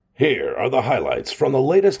Here are the highlights from the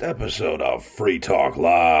latest episode of Free Talk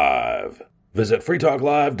Live. Visit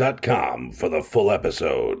freetalklive.com for the full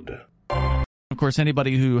episode. Of course,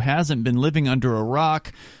 anybody who hasn't been living under a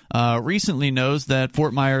rock recently knows that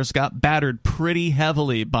Fort Myers got battered pretty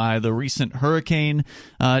heavily by the recent hurricane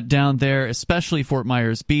down there, especially Fort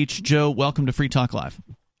Myers Beach. Joe, welcome to Free Talk Live.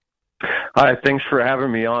 Hi, thanks for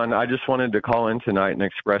having me on. I just wanted to call in tonight and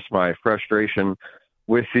express my frustration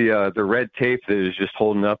with the red tape that is just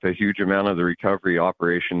holding up a huge amount of the recovery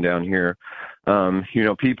operation down here.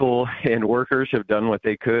 People and workers have done what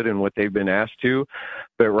they could and what they've been asked to,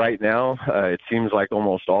 but right now it seems like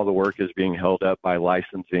almost all the work is being held up by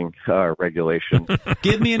licensing regulations.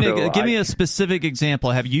 Give me a specific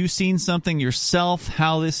example. Have you seen something yourself,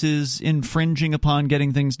 how this is infringing upon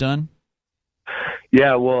getting things done?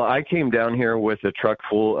 Yeah, well, I came down here with a truck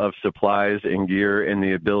full of supplies and gear and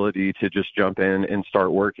the ability to just jump in and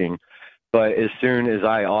start working. But as soon as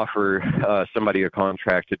I offer somebody a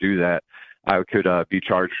contract to do that, I could be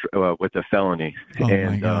charged with a felony. Oh,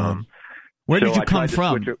 my God. Where did you come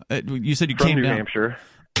from? You said you came down. From New Hampshire.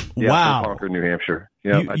 Wow. Yeah, from Concord, New Hampshire.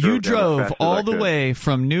 Yep, you drove all the way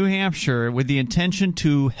from New Hampshire with the intention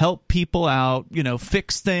to help people out,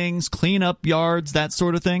 fix things, clean up yards, that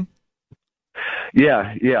sort of thing?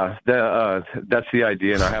 Yeah. That's the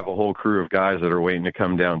idea, and I have a whole crew of guys that are waiting to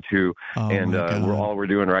come down too. All we're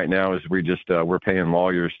doing right now is we're paying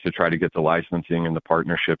lawyers to try to get the licensing and the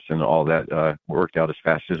partnerships and all that worked out as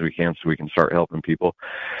fast as we can, so we can start helping people.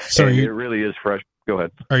 So it really is fresh. Go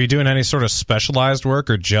ahead. Are you doing any sort of specialized work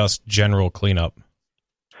or just general cleanup?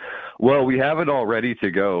 Well, we have it all ready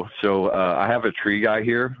to go. So I have a tree guy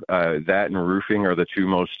here. That and roofing are the two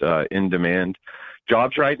most in demand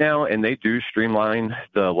jobs right now, and they do streamline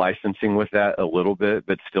the licensing with that a little bit,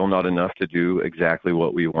 but still not enough to do exactly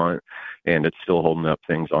what we want, and it's still holding up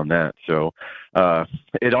things on that. So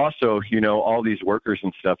it also, all these workers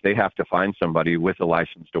and stuff, they have to find somebody with a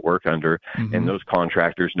license to work under, and those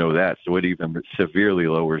contractors know that, so it even severely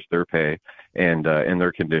lowers their pay, and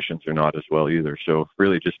their conditions are not as well either. So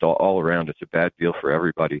really just all around, it's a bad deal for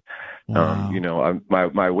everybody. Wow.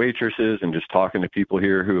 My waitresses and just talking to people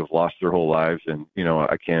here who have lost their whole lives, and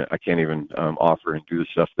I can't even offer and do the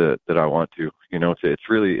stuff that I want to. It's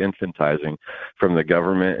really infantizing from the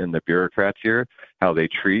government and the bureaucrats here, how they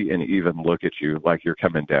treat and even look at you like you're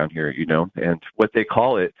coming down here, and what they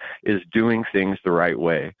call it is doing things the right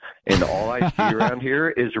way. And all I see around here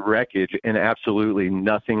is wreckage and absolutely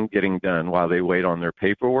nothing getting done while they wait on their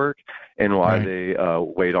paperwork and while they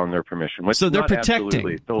wait on their permission. So they're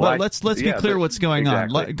protecting. Let's be clear what's going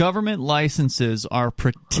on. Government licenses are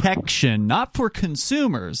protection, not for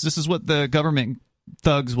consumers. This is what the government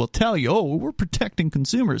thugs will tell you. Oh, we're protecting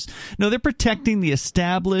consumers. No, they're protecting the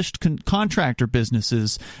established contractor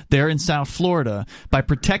businesses there in South Florida by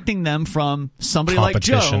protecting them from somebody like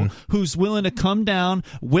Joe, who's willing to come down,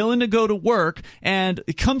 willing to go to work, and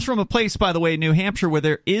it comes from a place, by the way, New Hampshire, where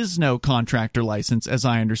there is no contractor license, as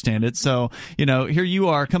I understand it. So, here you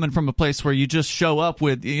are coming from a place where you just show up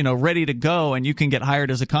with, ready to go, and you can get hired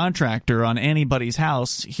as a contractor on anybody's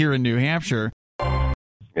house here in New Hampshire.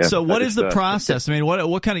 Yeah, so what is the process? I mean,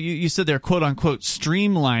 what kind of, you said they're quote unquote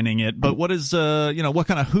streamlining it, but what is, what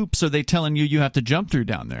kind of hoops are they telling you have to jump through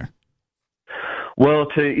down there? Well,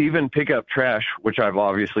 to even pick up trash, which I've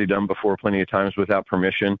obviously done before plenty of times without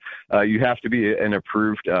permission, you have to be an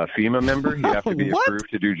approved FEMA member. You have to be approved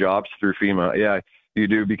to do jobs through FEMA. Yeah. You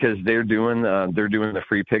do, because they're doing the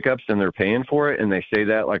free pickups and they're paying for it, and they say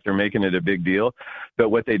that like they're making it a big deal.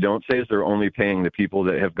 But what they don't say is they're only paying the people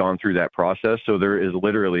that have gone through that process. So there is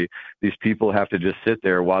literally, these people have to just sit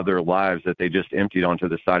there while their lives that they just emptied onto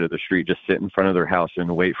the side of the street, just sit in front of their house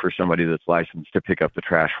and wait for somebody that's licensed to pick up the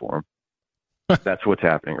trash for them. That's what's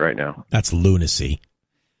happening right now. That's lunacy.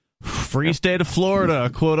 Free state of Florida,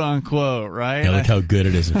 quote unquote, right? Yeah, look how good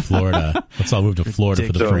it is in Florida. Let's all move to Florida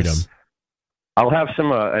for the freedom. I'll have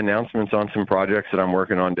some announcements on some projects that I'm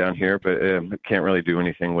working on down here, but can't really do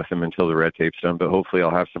anything with them until the red tape's done. But hopefully I'll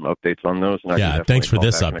have some updates on those. And thanks for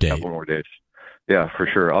this update. In a couple more days. Yeah, for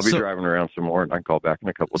sure. I'll be driving around some more, and I can call back in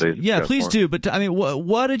a couple of days. Yeah, please do. But I mean,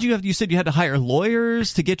 what did you have? You said you had to hire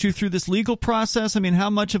lawyers to get you through this legal process. I mean, how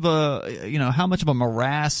much of a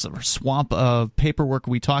morass or swamp of paperwork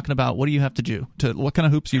are we talking about? What do you have to do? What kind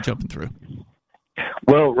of hoops are you jumping through?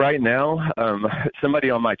 Well, right now, somebody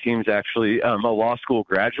on my team's actually a law school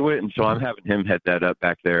graduate, and so I'm having him head that up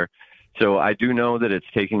back there. So I do know that it's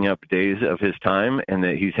taking up days of his time and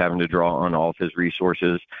that he's having to draw on all of his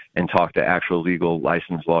resources and talk to actual legal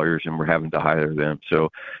licensed lawyers, and we're having to hire them. So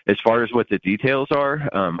as far as what the details are,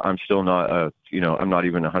 I'm still not, I'm not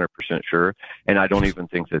even 100% sure. And I don't even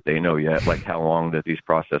think that they know yet, like how long that these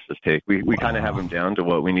processes take. We kind of have them down to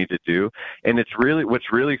what we need to do. And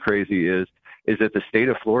what's really crazy is that the state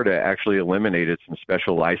of Florida actually eliminated some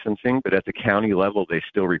special licensing, but at the county level, they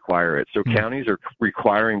still require it. So counties are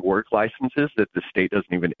requiring work licenses that the state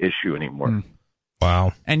doesn't even issue anymore.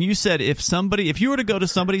 Wow. And you said if you were to go to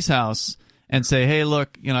somebody's house and say, hey,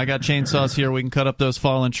 look, I got chainsaws here. We can cut up those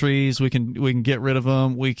fallen trees. We can get rid of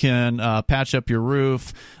them. We can patch up your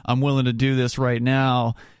roof. I'm willing to do this right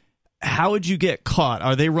now. How would you get caught?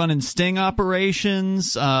 Are they running sting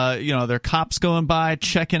operations? There are cops going by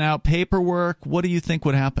checking out paperwork. What do you think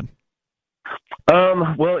would happen?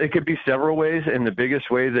 Well, it could be several ways, and the biggest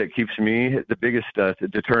way that keeps me, the biggest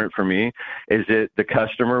deterrent for me, is that the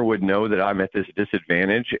customer would know that I'm at this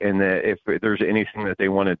disadvantage, and that if there's anything that they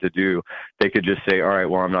wanted to do, they could just say, all right,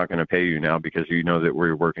 well, I'm not going to pay you now because you know that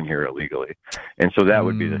we're working here illegally. And so that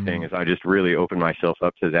would be the thing, is I just really open myself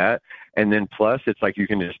up to that. And then plus, it's like you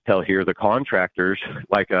can just tell here the contractors,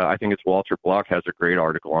 like I think it's Walter Block has a great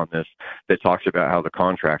article on this that talks about how the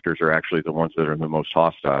contractors are actually the ones that are the most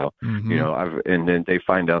hostile. And then they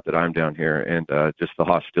find out that I'm down here, and just the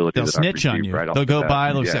hostility. They'll snitch on you. They'll go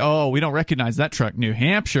by. They'll say, "Oh, we don't recognize that truck, New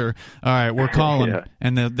Hampshire. All right, we're calling,"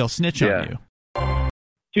 and they'll snitch on you.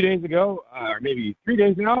 2 days ago, or maybe 3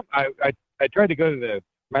 days now, I tried to go to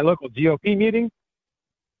my local GOP meeting.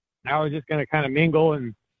 I was just going to kind of mingle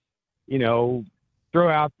and throw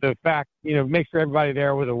out the fact, make sure everybody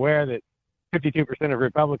there was aware that 52% of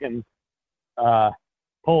Republicans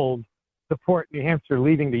polled support New Hampshire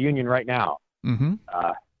leaving the Union right now.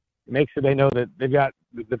 Make sure they know that they've got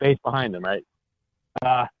the base behind them, right?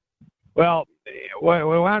 Well, what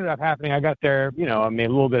wound up happening, I got there, a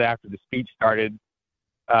little bit after the speech started,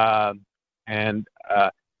 and then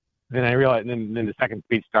I realized, and then the second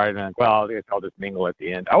speech started, and I'm like, well, I guess I'll just mingle at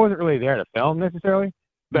the end. I wasn't really there to film necessarily,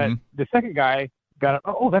 but the second guy got up.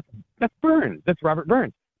 Oh, that's Burns. That's Robert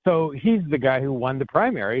Burns. So he's the guy who won the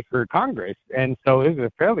primary for Congress, and so there's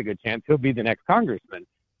a fairly good chance he'll be the next congressman.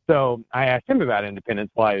 So I asked him about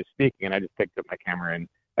independence while I was speaking, and I just picked up my camera and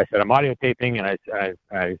I said, I'm audio taping, and I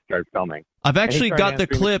started filming. I've actually got the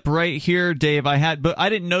clip right here, Dave. But I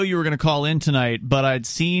didn't know you were going to call in tonight, but I'd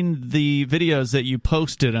seen the videos that you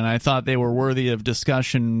posted, and I thought they were worthy of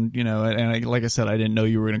discussion. Like I said, I didn't know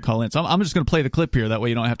you were going to call in, so I'm just going to play the clip here. That way,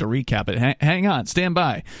 you don't have to recap it. Hang on, stand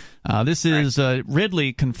by. This is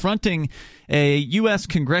Ridley confronting a U.S.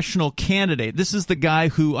 congressional candidate. This is the guy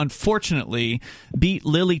who, unfortunately, beat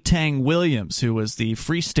Lily Tang Williams, who was the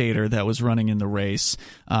Free Stater that was running in the race.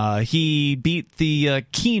 He beat the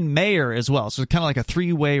Keene mayor as well, so kind of like a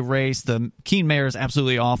three-way race. The Keene mayor is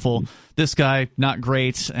absolutely awful. This guy, not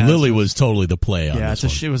great. Lily was totally the play on this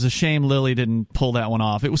one. It was a shame Lily didn't pull that one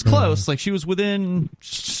off. It was close. Like, she was within,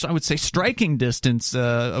 I would say, striking distance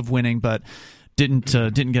of winning, but didn't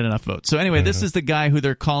get enough votes. So anyway, this is the guy who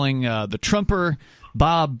they're calling the Trumper,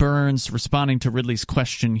 Bob Burns, responding to Ridley's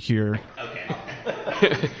question here.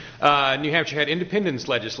 Okay. New Hampshire had independence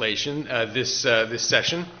legislation this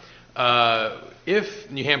session. If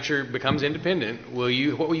New Hampshire becomes independent, what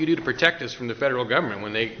will you do to protect us from the federal government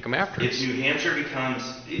when they come after us? If New Hampshire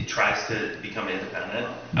tries to become independent,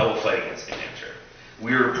 I will fight against New Hampshire.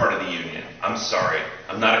 We're part of the Union. I'm sorry.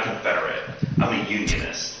 I'm not a Confederate. I'm a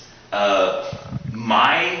Unionist.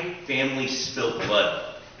 My family spilled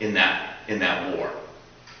blood in that war.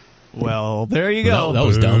 Well, there you go. That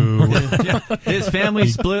was dumb. His family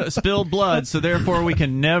spilled blood, so therefore we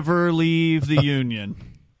can never leave the Union.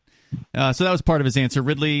 So that was part of his answer.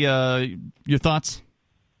 Ridley, your thoughts?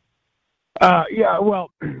 Yeah,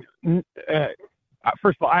 well,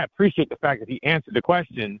 first of all, I appreciate the fact that he answered the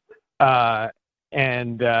question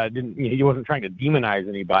and he wasn't trying to demonize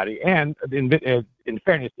anybody. And in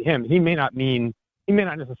fairness to him, he may not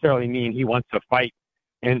necessarily mean he wants to fight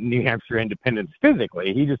in New Hampshire independence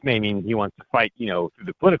physically. He just may mean he wants to fight, through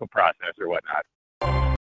the political process or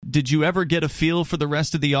whatnot. Did you ever get a feel for the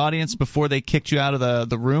rest of the audience before they kicked you out of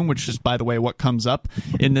the room, which is, by the way, what comes up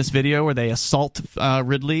in this video where they assault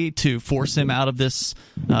Ridley to force him out of this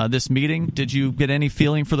meeting? Did you get any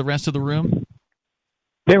feeling for the rest of the room?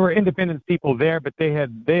 There were independent people there, but they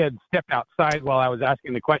had stepped outside while I was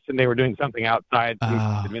asking the question. They were doing something outside,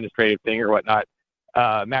 some administrative thing or whatnot.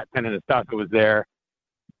 Matt Penn-Anastasiou was there,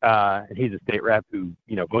 and he's a state rep who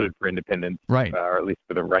voted for independence, right? Or at least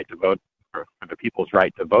for the right to vote, for the people's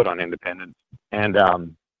right to vote on independence. And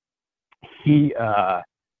he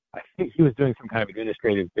I think he was doing some kind of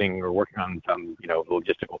administrative thing or working on some,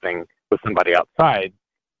 logistical thing with somebody outside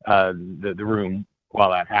the room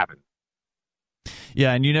while that happened.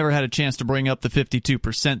 Yeah, and you never had a chance to bring up the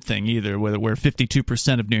 52% thing either, where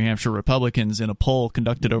 52% of New Hampshire Republicans in a poll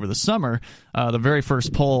conducted over the summer, the very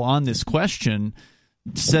first poll on this question,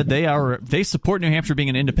 said they support New Hampshire being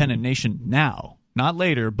an independent nation now, not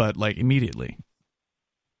later, but like immediately.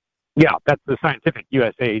 Yeah, that's the Scientific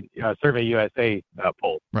USA Survey USA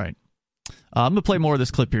poll. Right. I'm gonna play more of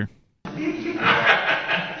this clip here. Possibly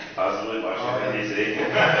Washington D.C.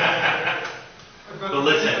 But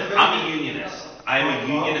listen, I'm a unionist. I am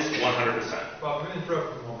a unionist 100%. Bob, let me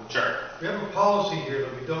interrupt for a moment. Sure. We have a policy here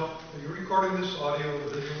that we don't. Are you recording this audio or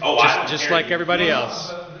visual? Oh, I don't just care. like everybody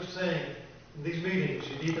else. I'm just saying, in these meetings,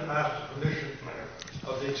 you need to ask the permission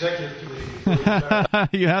of the executive committee before you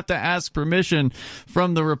start. You have to ask permission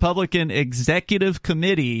from the Republican Executive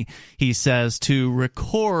Committee, he says, to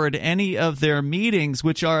record any of their meetings,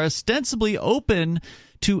 which are ostensibly open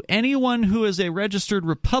to anyone who is a registered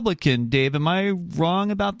Republican. Dave, am I wrong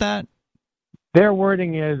about that? Their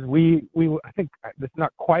wording is, I think this is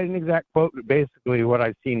not quite an exact quote, but basically what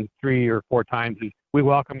I've seen 3 or 4 times is, we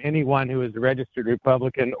welcome anyone who is a registered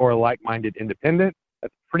Republican or a like-minded independent.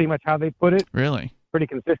 That's pretty much how they put it. Really? Pretty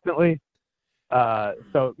consistently.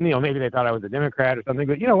 So, maybe they thought I was a Democrat or something,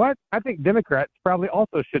 but you know what? I think Democrats probably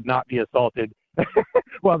also should not be assaulted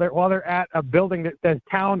while they're at a building that says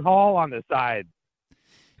Town Hall on the side.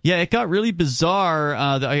 Yeah, it got really bizarre.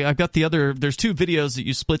 I've got there's 2 videos that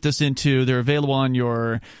you split this into. They're available on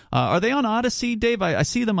your, are they on Odyssey, Dave? I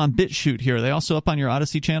see them on BitChute here. Are they also up on your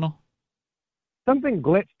Odyssey channel? Something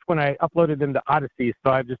glitched when I uploaded them to Odyssey,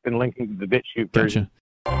 so I've just been linking to the BitChute version.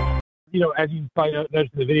 Gotcha. As you probably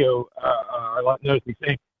noticed in the video, or noticed me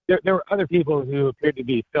saying, there were other people who appeared to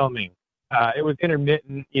be filming. It was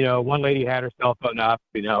intermittent. One lady had her cell phone up,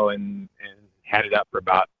 and had it up for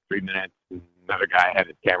about 3 minutes. And another guy had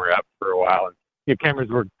his camera up for a while, and cameras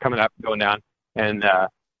were coming up, going down, and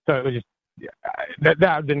so it was just that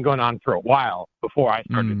had been going on for a while before I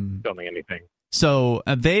started filming anything. So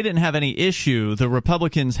they didn't have any issue. The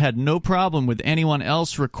Republicans had no problem with anyone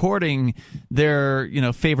else recording their,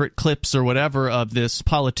 favorite clips or whatever of this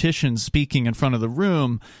politician speaking in front of the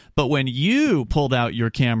room. But when you pulled out your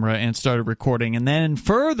camera and started recording, and then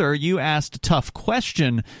further, you asked a tough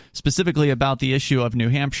question specifically about the issue of New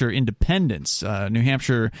Hampshire independence, New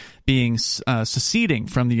Hampshire being seceding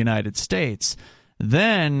from the United States.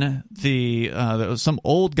 Then there was some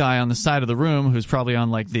old guy on the side of the room who's probably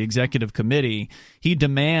on like the executive committee. He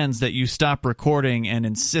demands that you stop recording and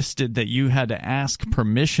insisted that you had to ask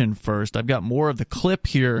permission first. I've got more of the clip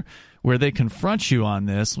here where they confront you on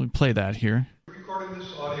this. Let me play that here. Recording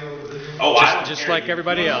this audio or visual? Oh, just like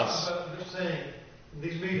everybody else. I'm just saying, in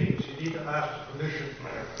these meetings, you need to ask the permission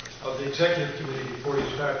of the executive committee before you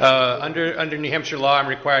start. Under New Hampshire law, I'm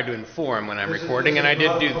required to inform when I'm recording, and I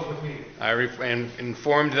did do. I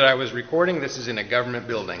informed that I was recording. This is in a government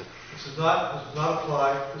building. This does not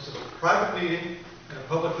apply. This is a private meeting in a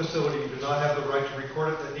public facility. You do not have the right to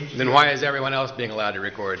record it. Then why is everyone else being allowed to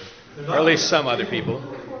record, or at least some other people?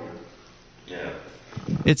 Yeah.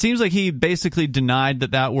 It seems like he basically denied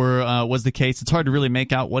that was the case. It's hard to really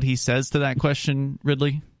make out what he says to that question,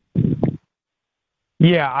 Ridley.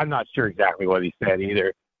 Yeah, I'm not sure exactly what he said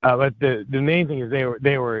either. But the main thing is they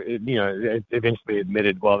were eventually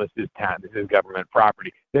admitted, well, this is government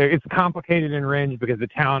property. It's complicated in Rindge because the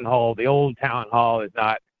old town hall is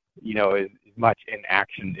not, as much in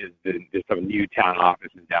action as some new town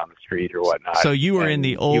offices down the street or whatnot. So you were in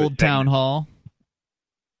the old town hall?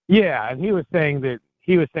 Yeah, and he was saying that well,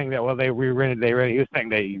 he was saying they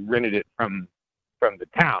rented it from the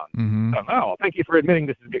town. Mm-hmm. So, thank you for admitting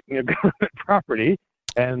this is government property.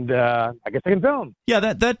 And I guess I can film. Yeah,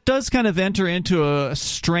 that does kind of enter into a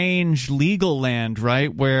strange legal land,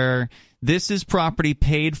 right, where this is property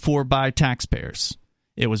paid for by taxpayers.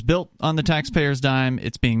 It was built on the taxpayers' dime.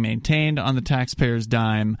 It's being maintained on the taxpayers'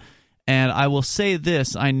 dime. And I will say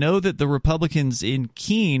this. I know that the Republicans in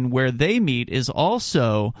Keene, where they meet, is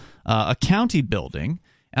also a county building.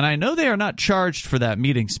 And I know they are not charged for that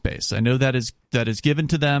meeting space. I know that is given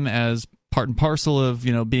to them as part and parcel of,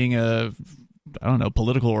 being a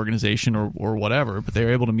political organization or whatever, but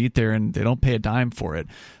they're able to meet there and they don't pay a dime for it.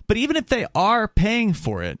 But even if they are paying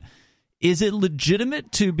for it, is it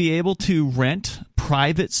legitimate to be able to rent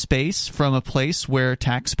private space from a place where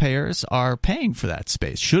taxpayers are paying for that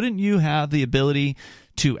space? Shouldn't you have the ability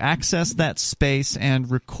to access that space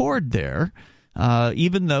and record there,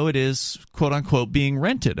 even though it is, quote unquote, being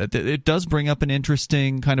rented? It does bring up an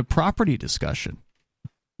interesting kind of property discussion.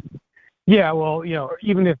 Yeah, well,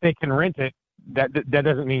 even if they can rent it, that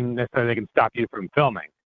doesn't mean necessarily they can stop you from filming.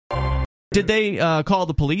 Did they call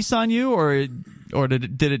the police on you, or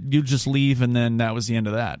did you just leave and then that was the end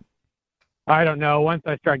of that? I don't know. Once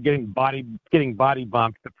I started getting body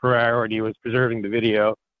bumped, the priority was preserving the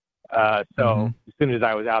video. As soon as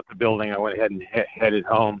I was out the building, I went ahead and headed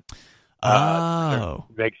home.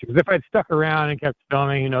 Because if I'd stuck around and kept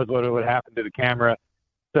filming, who knows what would happen to the camera.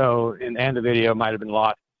 So, and the video might have been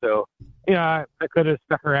lost. So, I could have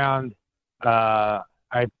stuck around. I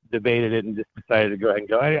debated it and just decided to go ahead and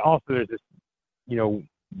go. And also, there's this,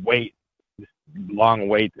 wait. Long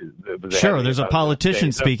wait. Sure, there's a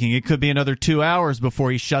politician speaking. It could be another 2 hours before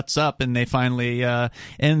he shuts up and they finally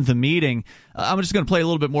end the meeting. I'm just going to play a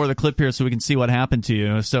little bit more of the clip here so we can see what happened to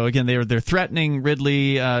you. So again, they're threatening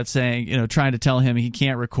Ridley, saying, trying to tell him he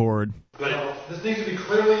can't record. But this needs to be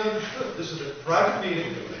clearly understood. This is a private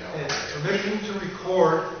meeting, and permission to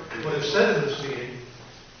record what is said in this meeting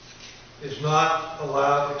is not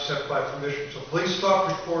allowed except by permission. So please stop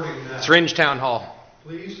recording now. It's Ringe Town Hall.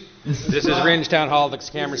 Please. This is Ringe Town Hall. The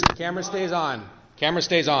camera stays on. Camera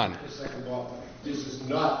stays on. Second of all, this is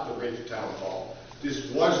not the Ringe Town Hall.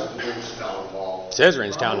 This was the Ringe Town Hall. It says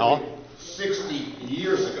Ringe Town Hall. 60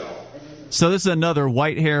 years ago. So this is another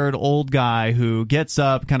white-haired old guy who gets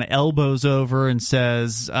up, kind of elbows over, and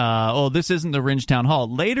says, this isn't the Ringe Town Hall.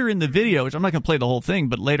 Later in the video, which I'm not going to play the whole thing,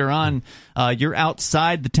 but later on, you're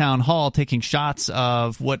outside the town hall taking shots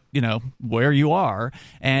of where you are,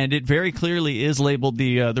 and it very clearly is labeled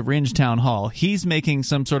the Ringe Town Hall. He's making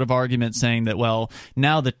some sort of argument saying that,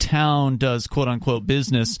 now the town does quote-unquote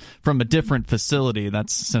business from a different facility.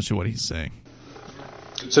 That's essentially what he's saying.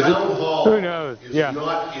 The town hall who knows? is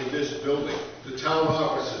not in this building. The town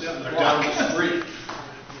offices are down the street.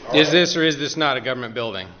 Is this or is this not a government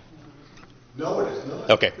building? No, it is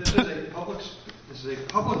not. Okay. This is a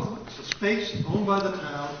public space owned by the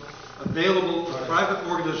town, available to private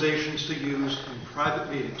organizations to use in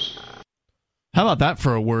private meetings. How about that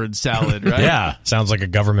for a word salad, right? Yeah. Sounds like a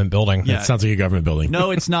government building. Yeah. It sounds like a government building.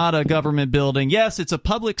 No, it's not a government building. Yes, it's a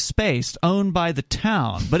public space owned by the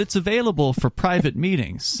town, but it's available for private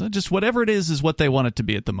meetings. So just whatever it is what they want it to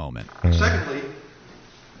be at the moment. Secondly,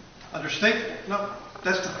 under state... No,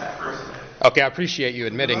 that's the fact. Okay, I appreciate you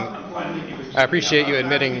admitting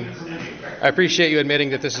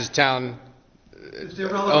that this is town...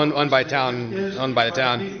 owned by the town.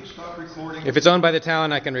 If it's owned by the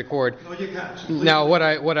town, I can record. No, you can't. Now, what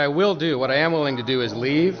I am willing to do is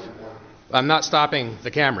leave. I'm not stopping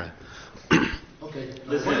the camera. Okay.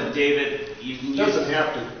 Listen, David, you can doesn't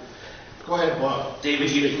have to. Go ahead, Bob.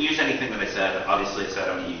 David, you can use anything that I said. Obviously, it said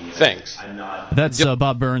I'm a union. Thanks. I'm not. That's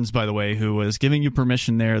Bob Burns, by the way, who was giving you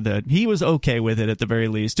permission there that he was okay with it at the very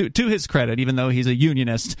least. To his credit, even though he's a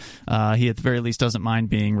unionist, he at the very least doesn't mind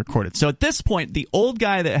being recorded. So at this point, the old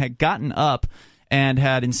guy that had gotten up and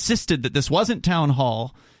had insisted that this wasn't town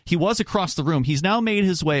hall, he was across the room. He's now made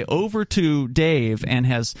his way over to Dave and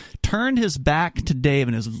has turned his back to Dave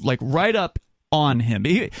and is right up on him.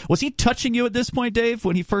 Was he touching you at this point, Dave,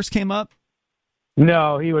 when he first came up?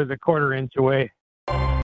 No, he was a quarter inch away.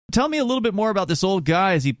 Tell me a little bit more about this old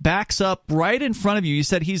guy as he backs up right in front of you. You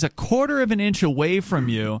said he's a quarter of an inch away from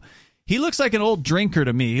you. He looks like an old drinker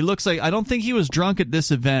to me. He looks like, I don't think he was drunk at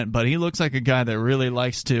this event, but he looks like a guy that really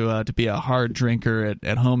likes to be a hard drinker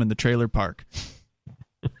at home in the trailer park.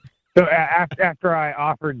 So after I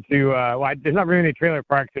offered to, there's not really any trailer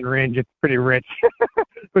parks in Ringe. It's pretty rich,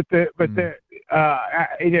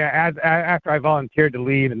 after I volunteered to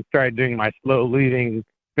leave and started doing my slow leaving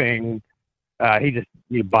thing, he just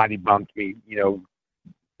body bumped me.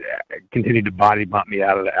 Continued to body bump me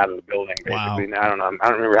out of the building. Basically, wow. And I don't know. I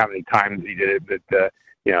don't remember how many times he did it, but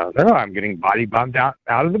I'm getting body bumped out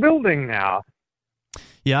of the building now.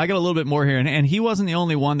 Yeah, I got a little bit more here, and he wasn't the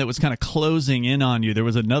only one that was kind of closing in on you. There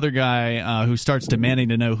was another guy who starts demanding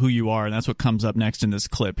to know who you are, and that's what comes up next in this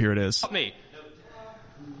clip. Here it is. Me.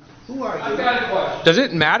 Who are you? I've got a question. Does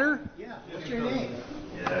it matter? Yeah. What's your name?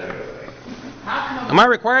 Am I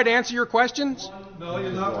required to answer your questions? No,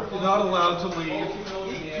 you're not allowed to leave.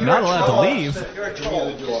 You're not allowed to leave? You're a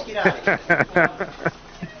troll. Just get out of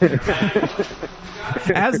here.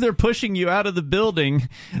 As they're pushing you out of the building,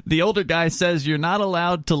 the older guy says you're not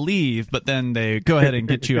allowed to leave, but then they go ahead and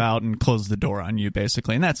get you out and close the door on you,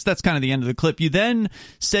 basically. And that's kind of the end of the clip. You then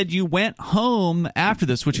said you went home after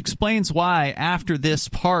this, which explains why after this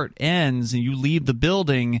part ends and you leave the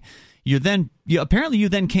building, you then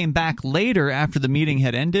came back later after the meeting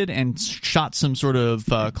had ended and shot some sort of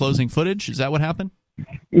closing footage. Is that what happened?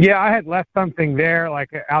 Yeah, I had left something there,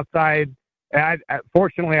 outside.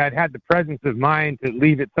 Fortunately, I'd had the presence of mind to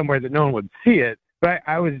leave it somewhere that no one would see it. But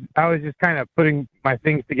I was just kind of putting my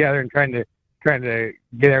things together and trying to trying to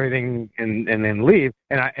get everything and then leave.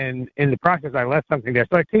 And in the process, I left something there.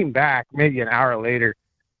 So I came back maybe an hour later,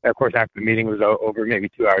 of course, after the meeting was over, maybe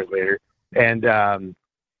 2 hours later, and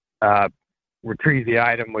retrieved the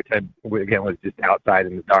item, which again was just outside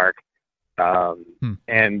in the dark.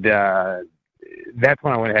 And that's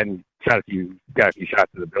when I went ahead and got a few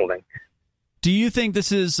shots of the building. Do you think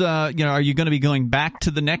this is, are you going to be going back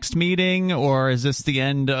to the next meeting, or is this the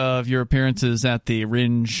end of your appearances at the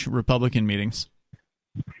Ringe Republican meetings?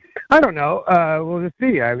 I don't know. We'll just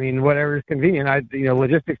see. I mean, whatever is convenient.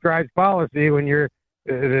 Logistics drives policy when you're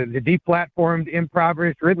the deplatformed,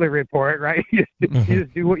 impoverished Ridley report, right? You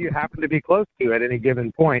just do what you happen to be close to at any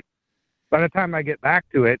given point. By the time I get back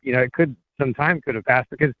to it, some time could have passed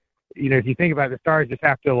because, if you think about it, the stars just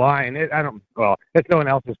have to align. It's no one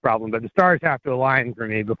else's problem, but the stars have to align for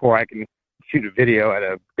me before I can shoot a video at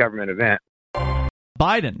a government event.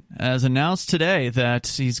 Biden has announced today that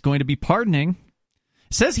he's going to be pardoning.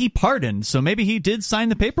 Says he pardoned, so maybe he did sign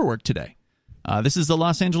the paperwork today. This is the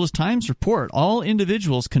Los Angeles Times report. All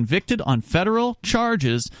individuals convicted on federal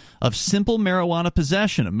charges of simple marijuana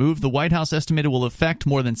possession, a move the White House estimated will affect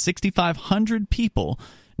more than 6,500 people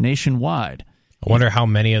nationwide. I wonder how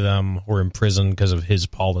many of them were imprisoned because of his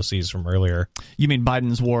policies from earlier. You mean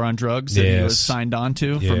Biden's war on drugs that he was signed on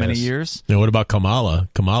to for many years? What about Kamala?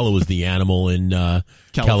 Kamala was the animal in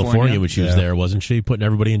California when she was there, wasn't she? Putting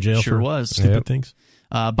everybody in jail for stupid things.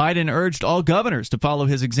 Biden urged all governors to follow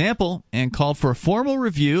his example and called for a formal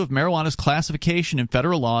review of marijuana's classification in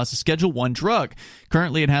federal law as a Schedule I drug.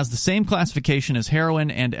 Currently, it has the same classification as heroin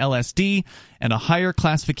and LSD and a higher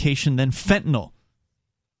classification than fentanyl.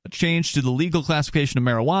 A change to the legal classification of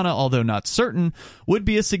marijuana, although not certain, would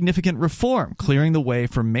be a significant reform, clearing the way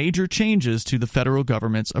for major changes to the federal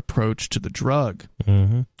government's approach to the drug.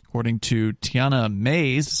 Mm-hmm. According to Tiana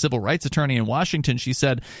Mays, civil rights attorney in Washington, she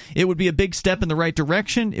said, it would be a big step in the right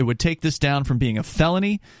direction. It would take this down from being a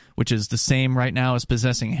felony, which is the same right now as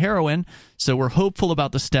possessing heroin. So we're hopeful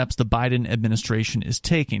about the steps the Biden administration is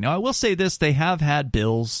taking. Now, I will say this. They have had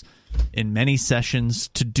bills in many sessions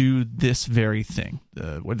to do this very thing,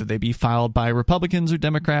 whether they be filed by Republicans or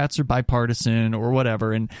Democrats or bipartisan or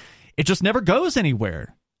whatever. And it just never goes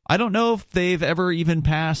anywhere. I don't know if they've ever even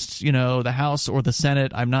passed, the House or the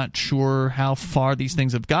Senate. I'm not sure how far these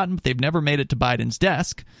things have gotten, but they've never made it to Biden's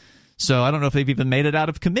desk. So I don't know if they've even made it out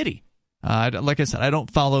of committee. Like I said, I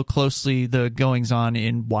don't follow closely the goings-on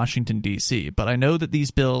in Washington, D.C., but I know that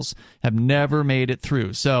these bills have never made it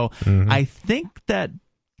through. So I think that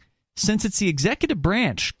since it's the executive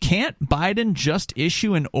branch, can't Biden just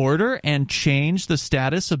issue an order and change the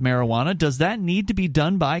status of marijuana? Does that need to be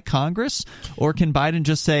done by Congress? Or can Biden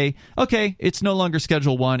just say, okay, it's no longer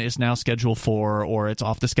Schedule I, it's now Schedule 4, or it's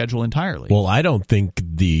off the schedule entirely? Well, I don't think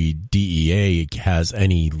the DEA has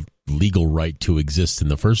any legal right to exist in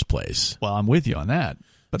the first place. Well, I'm with you on that.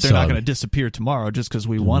 But they're not going to disappear tomorrow just because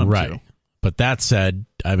we want them to. But that said,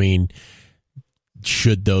 I mean,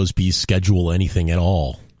 should those be Schedule anything at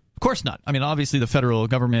all? Of course not. I mean, obviously the federal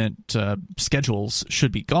government schedules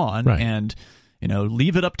should be gone and,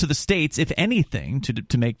 leave it up to the states, if anything,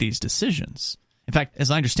 to make these decisions. In fact,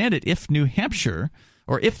 as I understand it, if New Hampshire,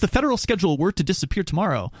 or if the federal schedule were to disappear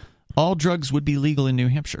tomorrow, all drugs would be legal in New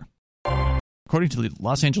Hampshire. According to the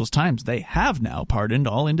Los Angeles Times, they have now pardoned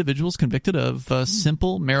all individuals convicted of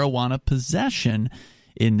simple marijuana possession.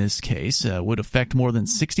 In this case, would affect more than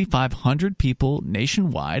 6,500 people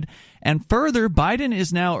nationwide. And further, Biden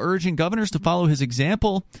is now urging governors to follow his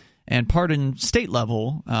example and pardon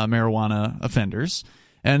state-level marijuana offenders.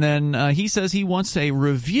 And then he says he wants a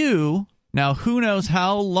review. Now, who knows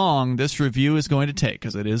how long this review is going to take,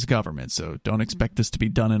 because it is government, so don't expect this to be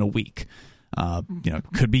done in a week.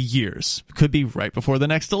 Could be years. Could be right before the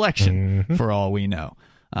next election, for all we know.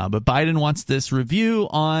 But Biden wants this review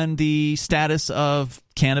on the status of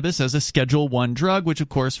cannabis as a Schedule I drug, which, of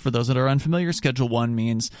course, for those that are unfamiliar, Schedule I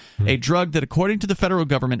means a drug that, according to the federal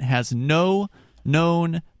government, has no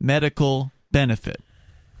known medical benefit,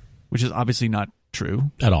 which is obviously not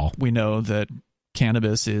true at all. We know that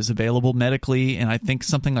cannabis is available medically in, I think,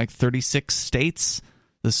 something like 36 states.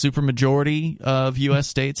 The supermajority of U.S.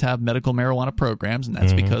 states have medical marijuana programs, and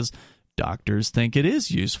that's because doctors think it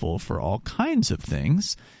is useful for all kinds of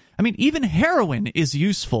things. I mean, even heroin is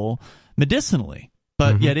useful medicinally,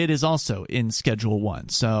 but yet it is also in Schedule I.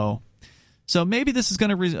 So maybe this is going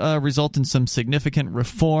to result in some significant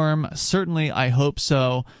reform. Certainly, I hope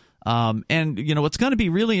so. And, what's going to be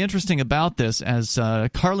really interesting about this, as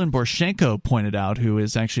Karlin Borchenko pointed out, who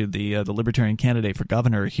is actually the Libertarian candidate for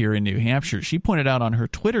governor here in New Hampshire, she pointed out on her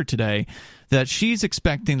Twitter today that she's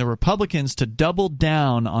expecting the Republicans to double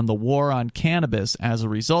down on the war on cannabis as a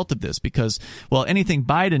result of this because, well, anything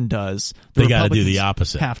Biden does, they got to do the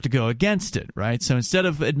opposite. Have to go against it, right? So instead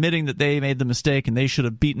of admitting that they made the mistake and they should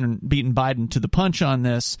have beaten Biden to the punch on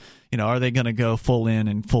this, are they going to go full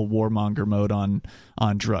warmonger mode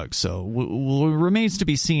on drugs? So it remains to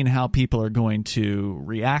be seen how people are going to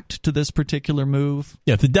react to this particular move.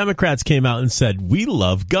 Yeah, if the Democrats came out and said, we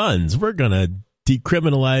love guns, we're going to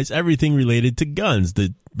decriminalize everything related to guns,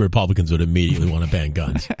 the Republicans would immediately want to ban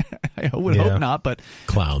guns. I would hope not, but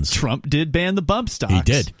clowns. Trump did ban the bump stocks. He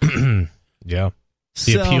did. Yeah.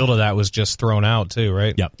 The appeal to that was just thrown out too,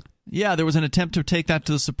 right? Yep. Yeah, there was an attempt to take that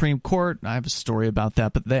to the Supreme Court. I have a story about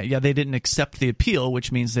that, but they didn't accept the appeal,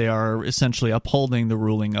 which means they are essentially upholding the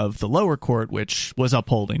ruling of the lower court, which was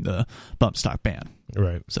upholding the bump stock ban.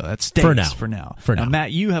 Right. So that stays for now. Now,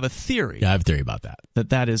 Matt, you have a theory. Yeah, I have a theory about that.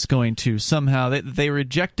 That is going to somehow they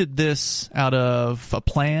rejected this out of a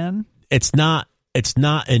plan. It's not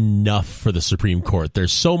enough for the Supreme Court.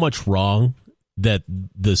 There's so much wrong that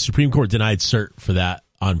the Supreme Court denied cert for that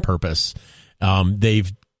on purpose. They've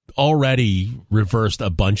already reversed a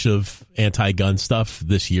bunch of anti-gun stuff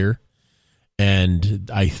this year,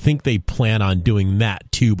 and I think they plan on doing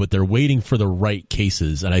that too, but they're waiting for the right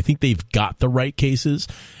cases, and I think they've got the right cases,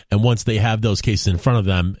 and once they have those cases in front of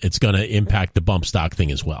them, it's going to impact the bump stock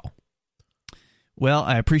thing as well. Well,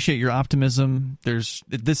 I appreciate your optimism.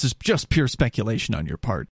 This is just pure speculation on your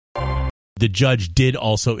part. The judge did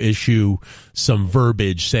also issue some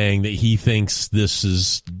verbiage saying that he thinks this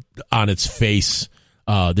is on its face.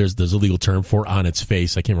 There's a legal term for on its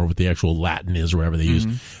face. I can't remember what the actual Latin is or whatever they use,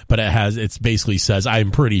 but it basically says,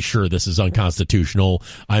 I'm pretty sure this is unconstitutional.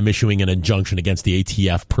 I'm issuing an injunction against the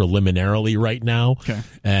ATF preliminarily right now,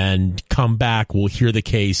 and come back. We'll hear the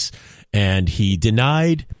case. And he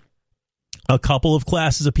denied a couple of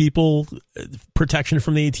classes of people protection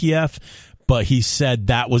from the ATF, but he said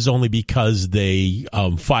that was only because they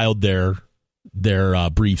filed their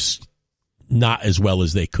briefs not as well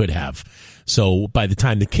as they could have. So by the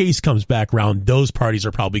time the case comes back around, those parties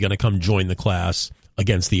are probably going to come join the class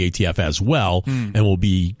against the ATF as well, and will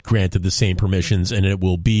be granted the same permissions. And it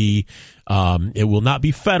will not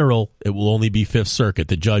be federal. It will only be Fifth Circuit.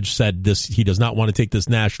 The judge said he does not want to take this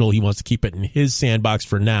national. He wants to keep it in his sandbox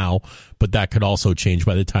for now, but that could also change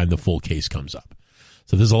by the time the full case comes up.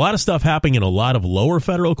 So there's a lot of stuff happening in a lot of lower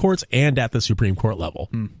federal courts and at the Supreme Court level.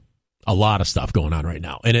 A lot of stuff going on right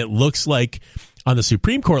now. And it looks like on the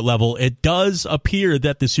Supreme Court level, it does appear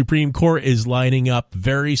that the Supreme Court is lining up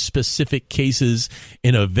very specific cases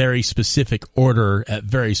in a very specific order at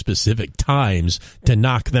very specific times to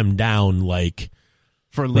knock them down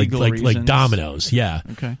for legal reasons. Like dominoes. Yeah.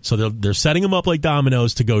 Okay. So they're setting them up like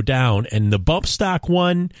dominoes to go down. And the bump stock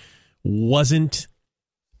one wasn't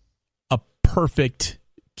a perfect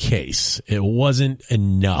case. It wasn't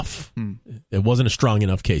enough. It wasn't a strong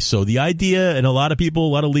enough case. So the idea, and a lot of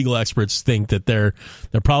legal experts think that they're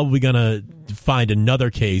probably going to find another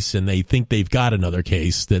case, and they think they've got another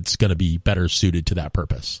case that's going to be better suited to that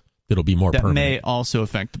purpose. It'll be more permanent. That may also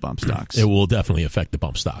affect the bump stocks. It will definitely affect the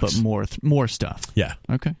bump stocks. But more stuff. Yeah.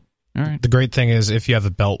 Okay. All right. The great thing is if you have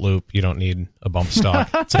a belt loop, you don't need a bump stock.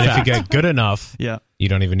 And if you get good enough, you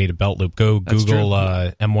don't even need a belt loop. Go Google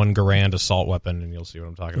M1 Garand assault weapon, and you'll see what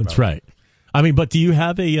I'm talking about. That's right. I mean, but do you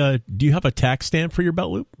have a tax stamp for your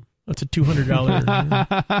belt loop? That's a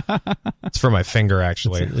 $200. It's for my finger,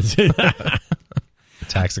 actually.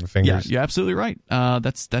 Taxing fingers. Yeah, you're absolutely right.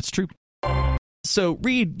 That's true. So,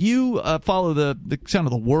 Reed, you follow the kind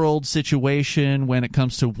of the world situation when it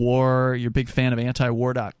comes to war. You're a big fan of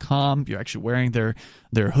antiwar.com. You're actually wearing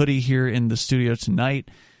their hoodie here in the studio tonight.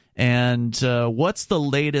 And what's the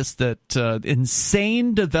latest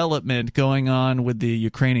insane development going on with the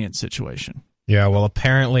Ukrainian situation? Yeah, well,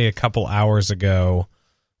 apparently a couple hours ago,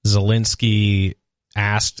 Zelensky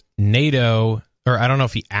asked NATO, or I don't know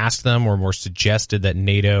if he asked them or more suggested that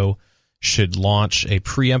NATO should launch a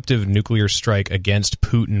preemptive nuclear strike against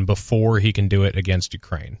Putin before he can do it against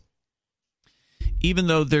Ukraine. Even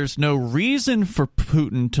though there's no reason for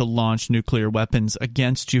Putin to launch nuclear weapons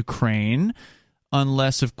against Ukraine,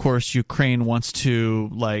 unless, of course, Ukraine wants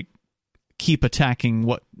to, keep attacking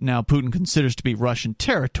what now Putin considers to be Russian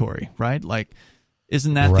territory, right?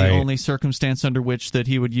 Isn't that the only circumstance under which that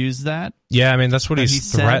he would use that? Yeah, I mean, that's what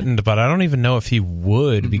he's threatened, but I don't even know if he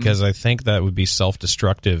would, because I think that would be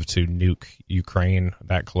self-destructive to nuke Ukraine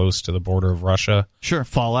that close to the border of Russia. Sure,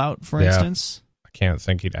 Fallout, for instance. can't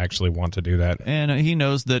think he'd actually want to do that. And he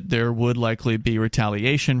knows that there would likely be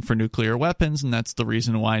retaliation for nuclear weapons, and that's the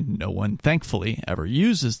reason why no one, thankfully, ever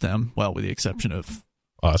uses them. Well, with the exception of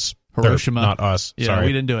us. Hiroshima. Not us. Yeah, Sorry.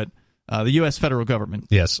 we didn't do it. The U.S. federal government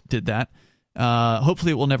did that.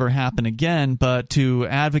 Hopefully it will never happen again, but to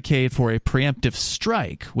advocate for a preemptive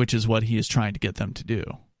strike, which is what he is trying to get them to do.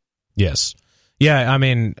 Yes. Yeah, I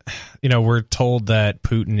mean, we're told that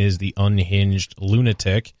Putin is the unhinged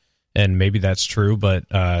lunatic, and maybe that's true, but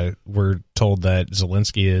we're told that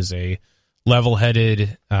Zelensky is a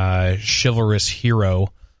level-headed, chivalrous hero,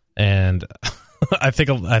 and I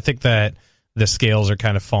think that the scales are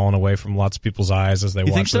kind of falling away from lots of people's eyes as they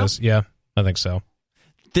watch this. Yeah, I think so.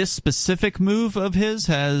 This specific move of his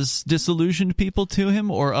has disillusioned people to him,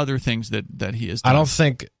 or other things that he has done? I don't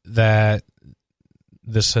think that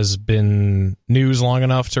this has been news long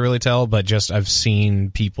enough to really tell, but just I've seen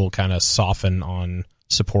people kind of soften on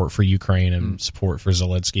support for Ukraine and support for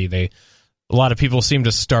Zelensky. A lot of people seem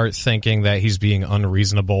to start thinking that he's being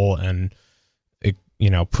unreasonable and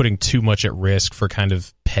putting too much at risk for kind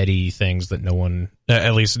of petty things that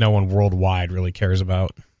at least no one worldwide really cares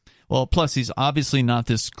about. Well, plus he's obviously not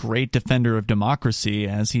this great defender of democracy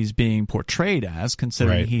as he's being portrayed as,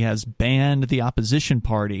 considering he has banned the opposition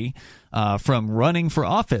party from running for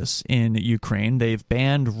office in Ukraine. They've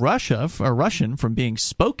banned Russian from being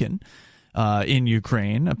spoken in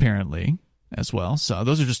Ukraine, apparently, as well. So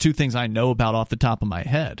those are just two things I know about off the top of my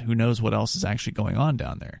head. Who knows what else is actually going on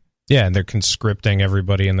down there? Yeah, and they're conscripting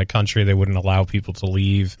everybody in the country. They wouldn't allow people to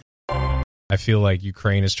leave. I feel like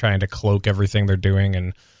Ukraine is trying to cloak everything they're doing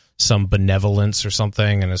in some benevolence or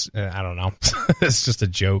something, and I don't know. It's just a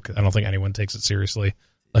joke. I don't think anyone takes it seriously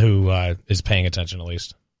who is paying attention, at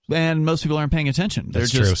least. And most people aren't paying attention.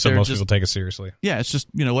 That's true. So most people take it seriously. Yeah, it's just,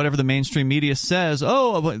 whatever the mainstream media says.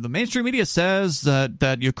 Oh, the mainstream media says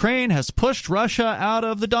that Ukraine has pushed Russia out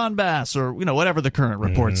of the Donbass, or, whatever the current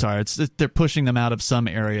reports are. They're pushing them out of some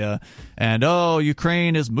area. And,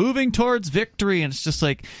 Ukraine is moving towards victory. And it's just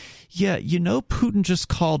like, yeah, Putin just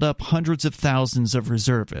called up hundreds of thousands of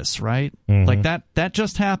reservists, right? Like that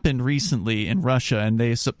just happened recently in Russia. And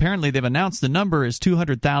apparently they've announced the number is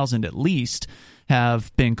 200,000 at least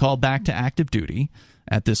have been called back to active duty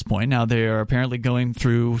at this point. Now, they are apparently going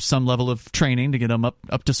through some level of training to get them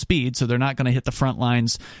up to speed, so they're not going to hit the front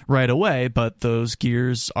lines right away, but those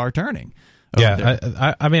gears are turning.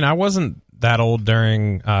 Yeah, I mean, I wasn't that old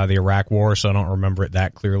during the Iraq War, so I don't remember it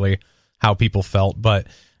that clearly, how people felt, but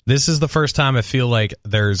this is the first time I feel like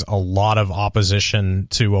there's a lot of opposition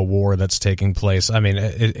to a war that's taking place. I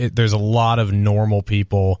mean, there's a lot of normal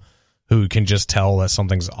people who can just tell that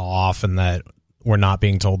something's off and that we're not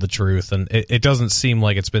being told the truth, and it doesn't seem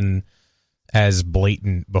like it's been as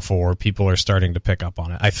blatant before. People are starting to pick up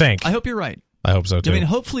on it, I think. I hope you're right. I hope so, too. I mean,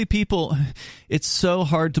 hopefully it's so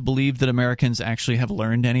hard to believe that Americans actually have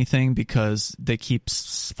learned anything because they keep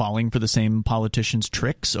falling for the same politicians'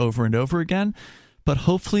 tricks over and over again. But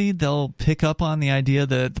hopefully they'll pick up on the idea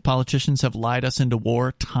that the politicians have lied us into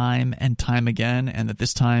war time and time again, and that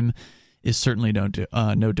this time is certainly no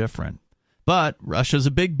different. But Russia's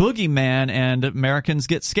a big boogeyman, and Americans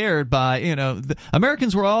get scared by,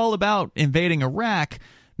 Americans were all about invading Iraq.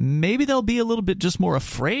 Maybe they'll be a little bit just more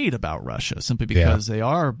afraid about Russia simply because they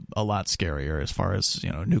are a lot scarier as far as,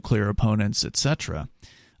 nuclear opponents, etc.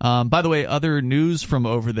 By the way, other news from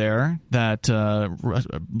over there that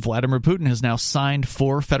Vladimir Putin has now signed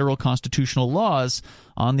 4 federal constitutional laws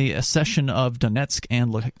on the accession of Donetsk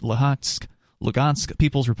and Lugansk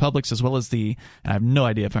People's Republics, as well as and I have no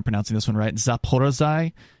idea if I'm pronouncing this one right,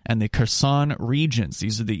 Zaporozhye and the Kherson regions.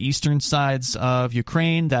 These are the eastern sides of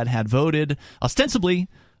Ukraine that had ostensibly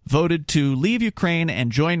voted to leave Ukraine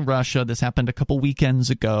and join Russia. This happened a couple weekends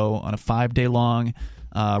ago on a 5-day-long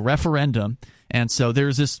referendum. And so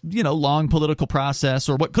there's this, long political process,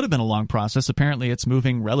 or what could have been a long process. Apparently it's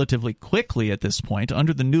moving relatively quickly at this point.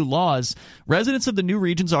 Under the new laws, residents of the new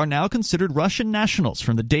regions are now considered Russian nationals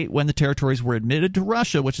from the date when the territories were admitted to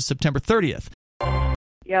Russia, which is September 30th.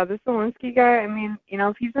 Yeah, this Zelensky guy, I mean,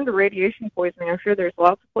 if he's into radiation poisoning, I'm sure there's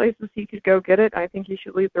lots of places he could go get it. I think he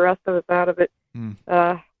should leave the rest of us out of it.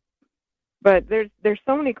 But there's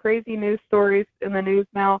so many crazy news stories in the news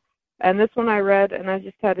now. And this one I read, and I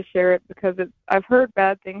just had to share it because I've heard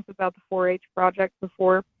bad things about the 4-H project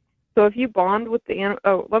before. So if you bond with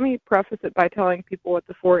let me preface it by telling people what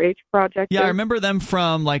the 4-H project is. Yeah, I remember them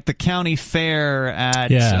from like the county fair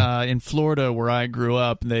in Florida where I grew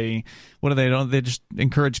up. They just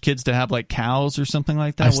encourage kids to have like cows or something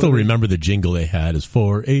like that. I still remember the jingle they had is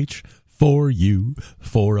 4-H. For you,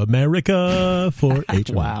 for America, 4-H.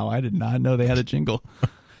 Wow, I did not know they had a jingle.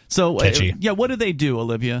 So, what do they do,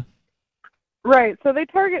 Olivia? Right. So they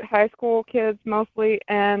target high school kids mostly,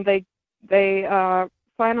 and they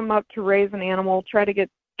sign them up to raise an animal, try to get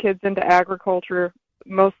kids into agriculture,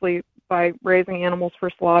 mostly by raising animals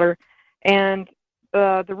for slaughter. And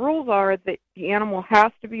the rules are that the animal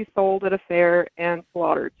has to be sold at a fair and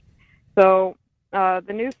slaughtered. So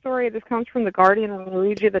the news story, this comes from The Guardian, and I'll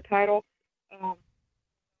read you the title.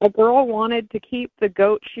 A girl wanted to keep the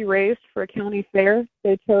goat she raised for a county fair.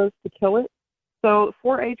 They chose to kill it. So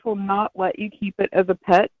 4-H will not let you keep it as a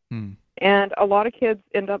pet. And a lot of kids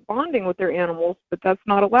end up bonding with their animals, but that's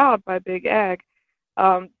not allowed by Big Ag.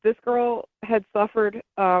 This girl had suffered,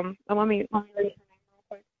 and let me read her name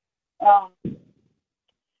real quick.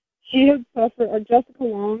 She had suffered, Jessica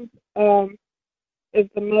Long is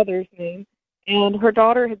the mother's name, and her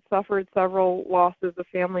daughter had suffered several losses of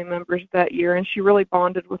family members that year, and she really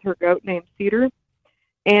bonded with her goat named Cedar.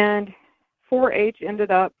 And 4-H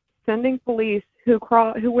ended up sending police who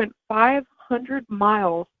went 500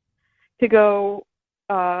 miles to go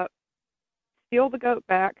steal the goat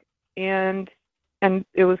back, and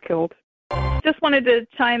it was killed. Just wanted to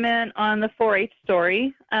chime in on the 4-H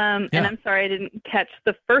story, and I'm sorry I didn't catch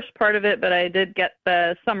the first part of it, but I did get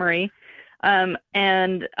the summary.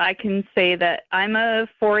 And I can say that I'm a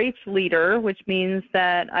 4-H leader, which means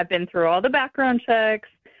that I've been through all the background checks.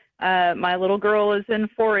 My little girl is in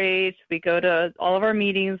 4-H. We go to all of our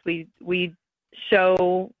meetings. We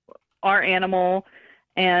show our animal.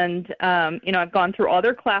 And, I've gone through all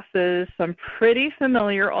their classes, so I'm pretty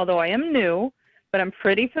familiar, although I am new, but I'm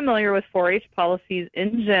pretty familiar with 4-H policies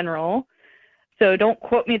in general. So don't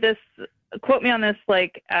quote me on this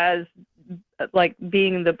as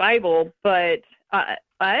being the Bible, but I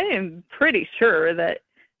am pretty sure that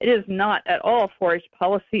it is not at all 4-H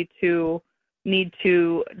policy to need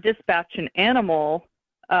to dispatch an animal,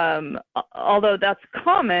 although that's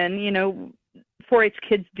common. 4-H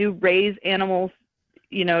kids do raise animals,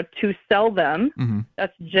 to sell them. Mm-hmm.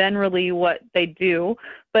 That's generally what they do.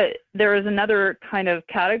 But there is another kind of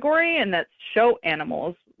category, and that's show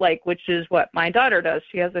animals, which is what my daughter does.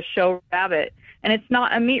 She has a show rabbit, and it's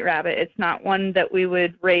not a meat rabbit. It's not one that we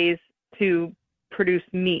would raise to produce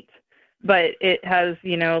meat, but it has,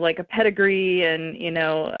 a pedigree and,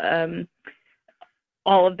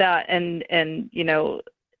 all of that. And,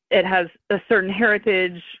 it has a certain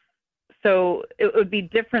heritage. So it would be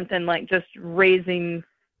different than just raising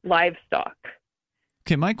livestock.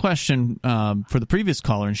 Okay, my question for the previous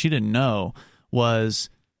caller, and she didn't know,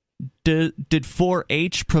 was did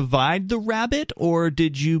 4-H provide the rabbit, or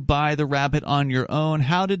did you buy the rabbit on your own?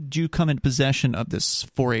 How did you come in possession of this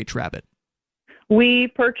 4-H rabbit? We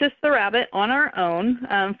purchased the rabbit on our own.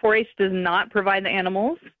 4-H does not provide the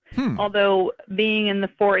animals, although being in the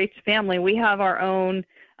 4-H family, we have our own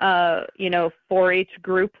 4-H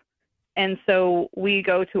group. And so we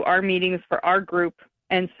go to our meetings for our group.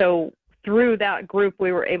 And so through that group,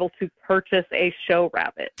 we were able to purchase a show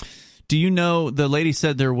rabbit. Do you know, the lady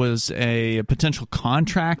said there was a potential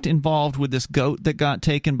contract involved with this goat that got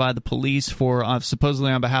taken by the police for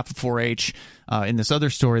supposedly on behalf of 4-H in this other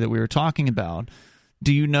story that we were talking about.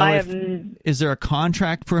 Do you know is there a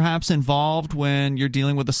contract perhaps involved when you're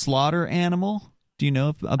dealing with a slaughter animal? Do you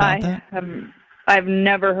know about that? I've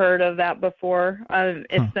never heard of that before.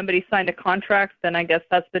 If somebody signed a contract, then I guess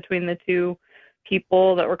that's between the two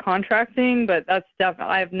people that were contracting, but that's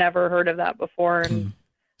definitely, I've never heard of that before. And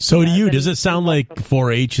so to you, does it sound like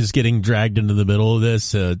 4-H is getting dragged into the middle of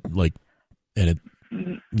this? And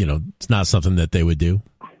it's not something that they would do?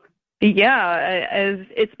 Yeah,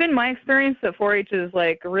 it's been my experience that 4-H is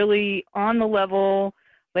really on the level.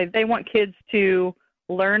 They want kids to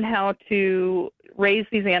learn how to raise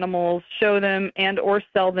these animals, show them and or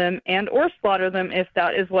sell them and or slaughter them if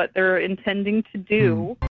that is what they're intending to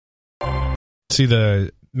do. See,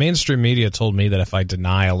 the mainstream media told me that if I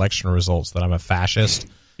deny election results that I'm a fascist,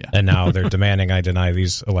 and now they're demanding I deny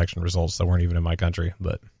these election results that weren't even in my country.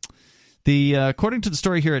 But according to the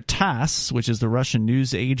story here at TASS, which is the Russian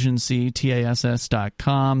news agency,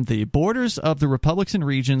 TASS.com, the borders of the Republican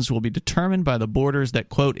regions will be determined by the borders that,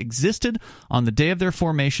 quote, existed on the day of their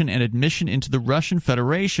formation and admission into the Russian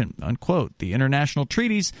Federation, unquote. The international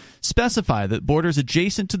treaties specify that borders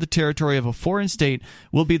adjacent to the territory of a foreign state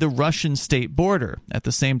will be the Russian state border. At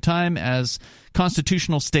the same time as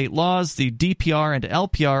constitutional state laws, the DPR and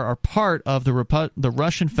LPR are part of the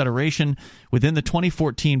Russian Federation within the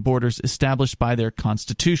 2014 borders established by their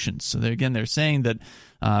constitutions. So they're saying that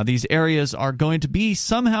these areas are going to be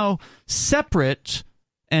somehow separate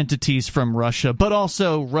entities from Russia, but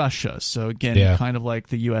also Russia. So again, kind of like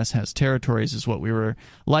the U.S. has territories is what we were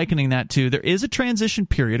likening that to. There is a transition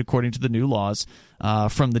period, according to the new laws,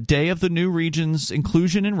 from the day of the new region's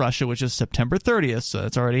inclusion in Russia, which is September 30th, so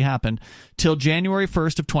that's already happened, till January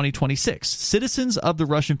 1st of 2026. Citizens of the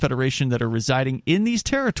Russian Federation that are residing in these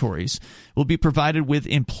territories will be provided with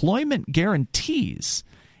employment guarantees.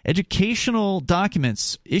 Educational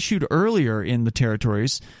documents issued earlier in the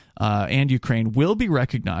territories and Ukraine will be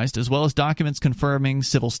recognized, as well as documents confirming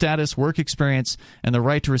civil status, work experience, and the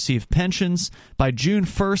right to receive pensions. By June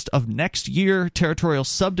 1st of next year, territorial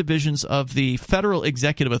subdivisions of the federal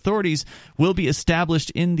executive authorities will be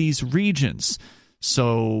established in these regions.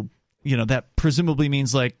 So, that presumably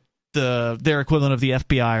means like their equivalent of the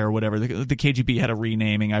FBI or whatever. The KGB had a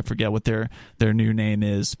renaming. I forget what their new name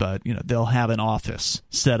is, but they'll have an office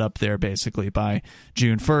set up there basically by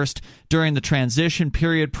June 1st. During the transition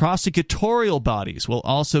period, prosecutorial bodies will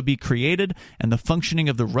also be created, and the functioning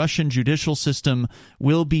of the Russian judicial system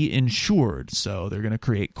will be ensured. So they're going to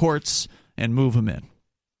create courts and move them in.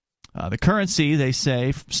 The currency, they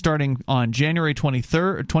say, starting on January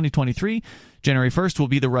 23rd, 2023, January 1st, will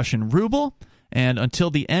be the Russian ruble. And until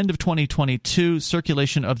the end of 2022,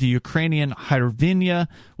 circulation of the Ukrainian hryvnia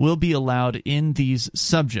will be allowed in these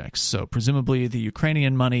subjects. So presumably the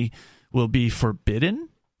Ukrainian money will be forbidden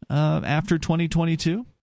after 2022.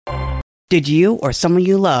 Did you or someone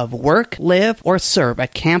you love work, live, or serve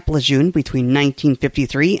at Camp Lejeune between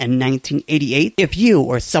 1953 and 1988? If you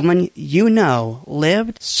or someone you know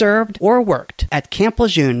lived, served, or worked at Camp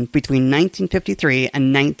Lejeune between 1953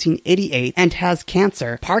 and 1988 and has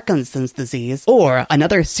cancer, Parkinson's disease, or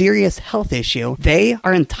another serious health issue, they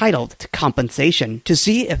are entitled to compensation. To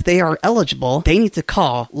see if they are eligible, they need to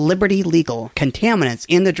call Liberty Legal. Contaminants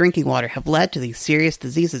in the drinking water have led to these serious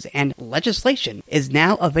diseases, and legislation is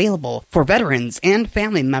now available for veterans and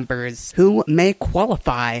family members who may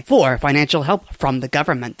qualify for financial help from the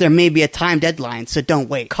government. There may be a time deadline, so don't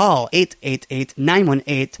wait. Call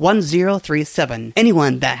 888-918-1037.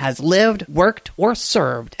 Anyone that has lived, worked, or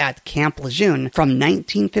served at Camp Lejeune from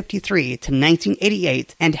 1953 to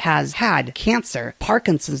 1988 and has had cancer,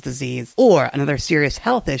 Parkinson's disease, or another serious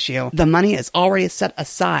health issue, the money is already set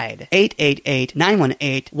aside.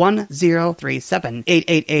 888-918-1037.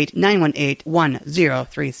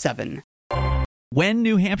 888-918-1037. When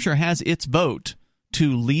New Hampshire has its vote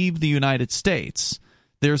to leave the United States,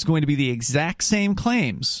 there's going to be the exact same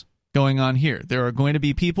claims going on here. There are going to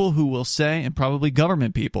be people who will say, and probably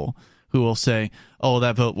government people, who will say, oh,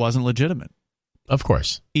 that vote wasn't legitimate. Of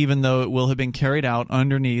course. Even though it will have been carried out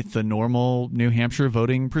underneath the normal New Hampshire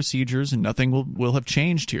voting procedures, and nothing will have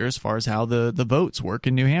changed here as far as how the votes work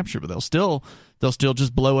in New Hampshire. But they'll still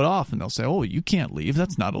just blow it off, and they'll say, oh, you can't leave.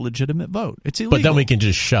 That's not a legitimate vote. It's illegal. But then we can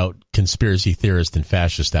just shout conspiracy theorist and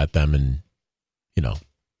fascist at them and,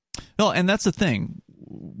 No, and that's the thing.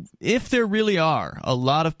 If there really are a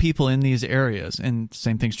lot of people in these areas, and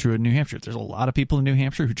same thing's true in New Hampshire, if there's a lot of people in New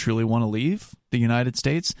Hampshire who truly want to leave the United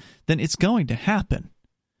States, then it's going to happen.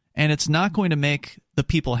 And it's not going to make the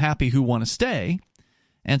people happy who want to stay.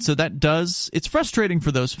 And so it's frustrating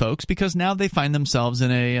for those folks because now they find themselves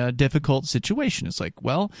in a difficult situation. It's like,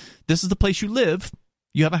 well, this is the place you live.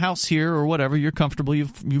 You have a house here or whatever. You're comfortable.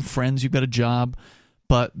 You've friends. You've got a job.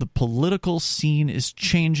 But the political scene is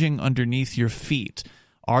changing underneath your feet.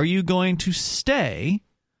 Are you going to stay,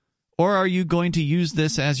 or are you going to use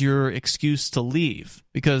this as your excuse to leave?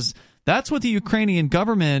 Because that's what the Ukrainian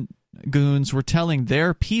government goons were telling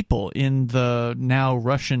their people in the now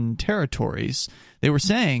Russian territories. They were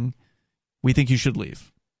saying, we think you should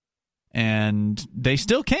leave. And they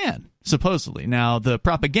still can, supposedly. Now, the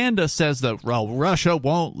propaganda says that, well, Russia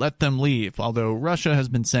won't let them leave. Although Russia has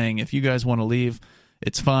been saying, if you guys want to leave,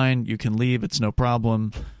 it's fine. You can leave. It's no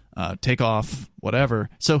problem. Take off, whatever.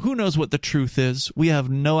 So who knows what the truth is? We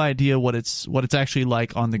have no idea what it's actually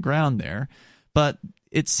like on the ground there. But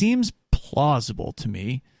it seems plausible to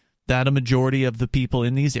me that a majority of the people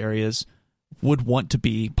in these areas would want to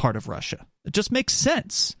be part of Russia. It just makes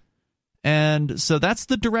sense. And so that's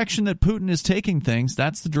the direction that Putin is taking things.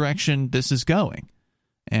 That's the direction this is going.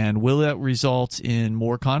 And will it result in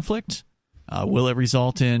more conflict? Will it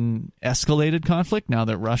result in escalated conflict now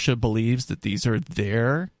that Russia believes that these are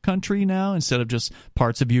their country now instead of just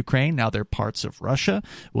parts of Ukraine? Now they're parts of Russia.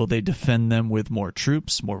 Will they defend them with more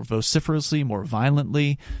troops, more vociferously, more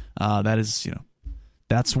violently? That is,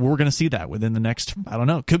 that's we're going to see that within the next, I don't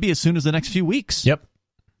know, it could be as soon as the next few weeks. Yep.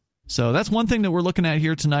 So that's one thing that we're looking at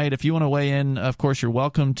here tonight. If you want to weigh in, of course, you're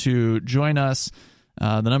welcome to join us.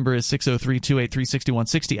 The number is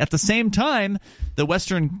 603-283-6160. At the same time, the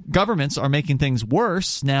Western governments are making things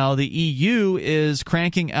worse. Now, the EU is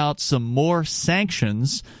cranking out some more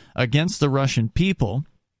sanctions against the Russian people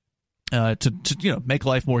to make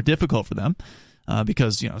life more difficult for them.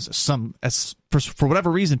 Because for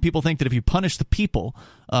whatever reason, people think that if you punish the people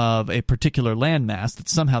of a particular landmass, that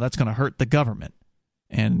somehow that's going to hurt the government.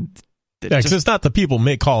 And because it's not the people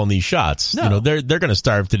calling these shots. No. They're going to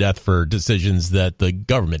starve to death for decisions that the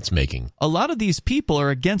government's making. A lot of these people are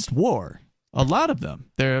against war. A lot of them.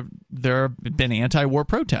 There have been anti-war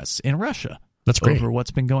protests in Russia. That's great. Over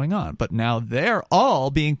what's been going on. But now they're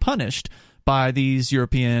all being punished by these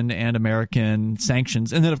European and American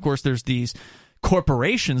sanctions. And then, of course, there's these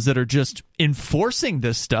corporations that are just enforcing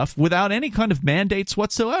this stuff without any kind of mandates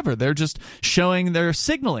whatsoever. They're just they're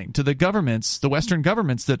signaling to the governments, the Western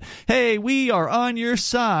governments, that, hey, we are on your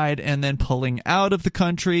side, and then pulling out of the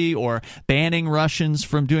country or banning Russians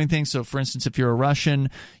from doing things. So, for instance, if you're a Russian,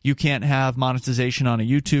 you can't have monetization on a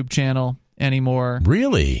YouTube channel anymore.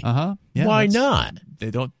 Really? Uh-huh. Yeah, why not? They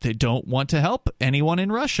don't want to help anyone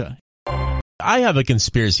in Russia. I have a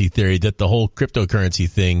conspiracy theory that the whole cryptocurrency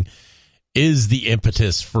thing is the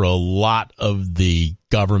impetus for a lot of the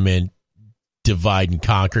government divide and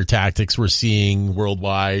conquer tactics we're seeing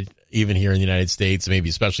worldwide, even here in the United States, maybe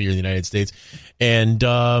especially here in the United States, and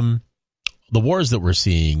the wars that we're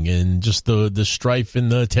seeing, and just the strife and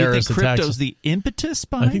the terrorist attacks. Crypto's the impetus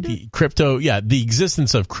behind it? The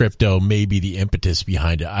existence of crypto may be the impetus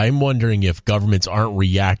behind it. I'm wondering if governments aren't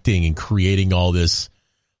reacting and creating all this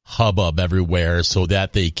hubbub everywhere so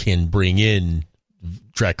that they can bring in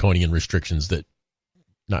draconian restrictions that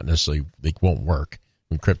not necessarily they won't work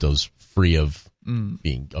when crypto's free of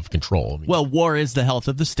being of control. Well, war is the health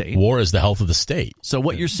of the state. War is the health of the state. So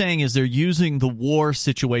what you're saying is they're using the war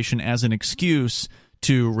situation as an excuse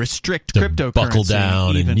to restrict cryptocurrency buckle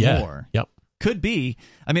down even and, more. Yep. Could be.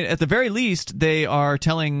 I mean, at the very least, they are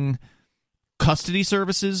telling custody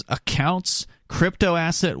services, accounts, crypto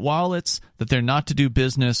asset wallets that they're not to do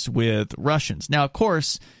business with Russians. Now, of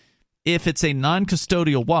course, if it's a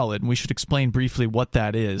non-custodial wallet, and we should explain briefly what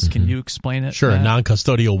that is. Can you explain it? Sure. Matt? A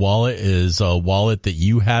non-custodial wallet is a wallet that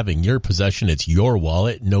you have in your possession. It's your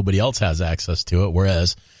wallet. Nobody else has access to it.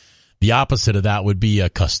 Whereas the opposite of that would be a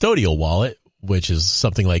custodial wallet, which is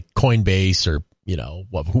something like Coinbase or,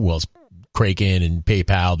 who else? Kraken and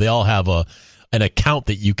PayPal. They all have an account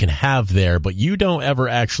that you can have there, but you don't ever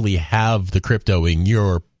actually have the crypto in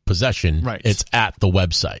your possession. Right. It's at the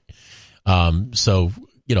website. A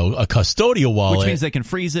custodial wallet. Which means they can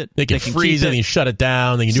freeze it. They can freeze it. They can shut it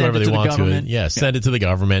down. They can do whatever they want to it. Yeah, send it to the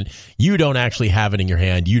government. You don't actually have it in your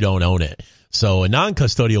hand. You don't own it. So a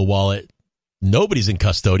non-custodial wallet, nobody's in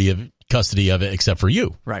custody of it except for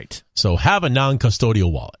you. Right. So have a non-custodial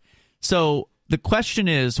wallet. So the question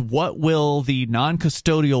is, what will the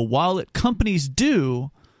non-custodial wallet companies do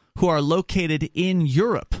who are located in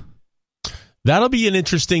Europe? That'll be an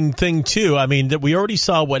interesting thing, too. I mean, we already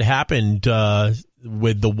saw what happened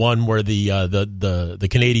with the one where the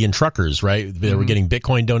Canadian truckers, right? They were getting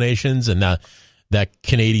Bitcoin donations, and that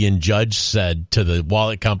Canadian judge said to the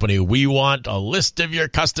wallet company, "We want a list of your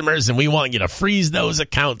customers, and we want you to freeze those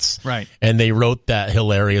accounts." Right. And they wrote that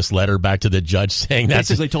hilarious letter back to the judge saying that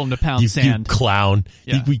basically told him to pound sand. You clown.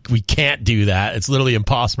 Yeah. We can't do that. It's literally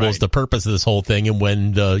impossible. Right. It's the purpose of this whole thing. And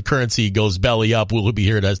when the currency goes belly up, we'll be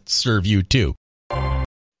here to serve you too.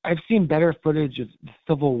 I've seen better footage of the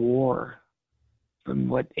Civil War from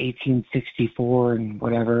 1864 and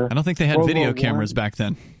whatever. I don't think they had video cameras back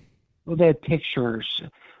then. Well, they had pictures.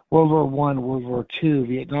 World War I, World War II,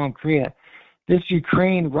 Vietnam, Korea. This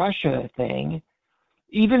Ukraine-Russia thing,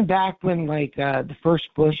 even back when the first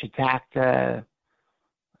Bush attacked Saddam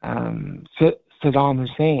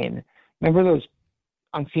Hussein. Remember those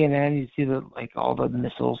on CNN? You see all the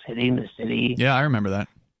missiles hitting the city. Yeah, I remember that.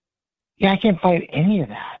 Yeah, I can't find any of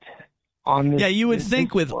that on this. Yeah, you would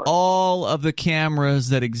think with all of the cameras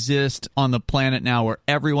that exist on the planet now, where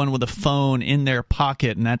everyone with a phone in their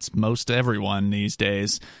pocket, and that's most everyone these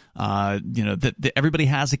days, that everybody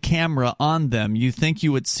has a camera on them. You think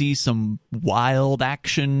you would see some wild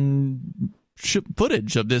action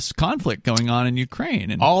footage of this conflict going on in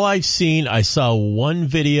Ukraine. And all I've seen, I saw one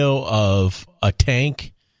video of a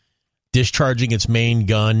tank discharging its main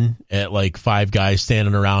gun at 5 guys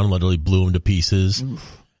standing around, literally blew them to pieces.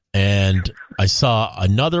 Oof. And I saw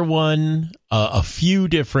another one, a few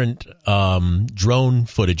different drone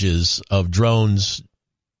footages of drones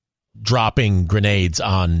dropping grenades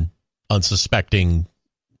on unsuspecting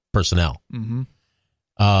personnel. Mm-hmm.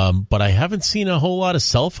 But I haven't seen a whole lot of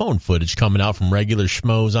cell phone footage coming out from regular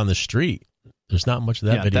schmoes on the street. There's not much of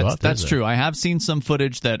that video out there. That's true. I have seen some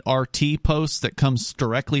footage that RT posts that comes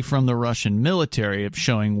directly from the Russian military of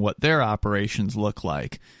showing what their operations look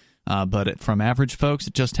like. But from average folks,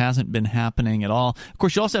 it just hasn't been happening at all. Of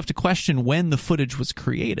course, you also have to question when the footage was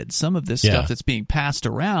created. Some of this stuff that's being passed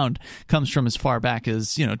around comes from as far back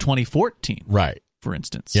as 2014. Right. For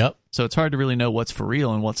instance. Yep. So it's hard to really know what's for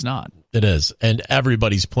real and what's not. It is. And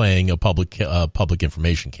everybody's playing a public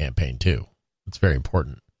information campaign, too. It's very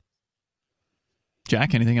important.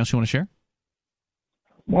 Jack, anything else you want to share?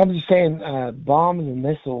 Well, I'm just saying bombs and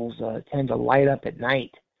missiles tend to light up at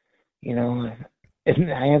night. I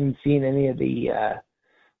haven't seen any of the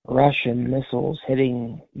Russian missiles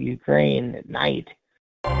hitting Ukraine at night.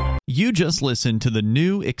 You just listened to the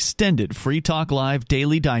new extended Free Talk Live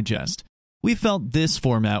Daily Digest. We felt this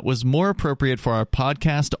format was more appropriate for our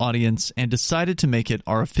podcast audience and decided to make it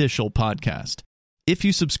our official podcast. If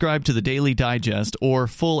you subscribe to the Daily Digest or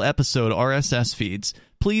full episode RSS feeds,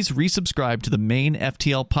 please resubscribe to the main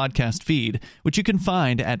FTL podcast feed, which you can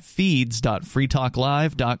find at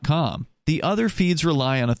feeds.freetalklive.com. The other feeds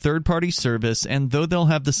rely on a third-party service, and though they'll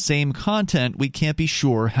have the same content, we can't be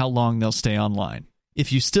sure how long they'll stay online.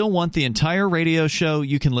 If you still want the entire radio show,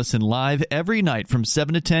 you can listen live every night from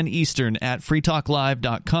 7 to 10 Eastern at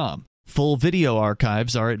freetalklive.com. Full video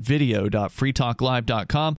archives are at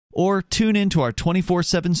video.freetalklive.com, or tune into our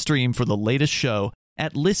 24/7 stream for the latest show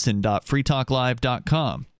at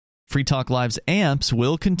listen.freetalklive.com. Free Talk Live's amps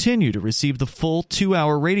will continue to receive the full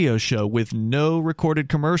 2-hour radio show with no recorded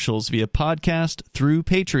commercials via podcast through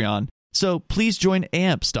Patreon, so please join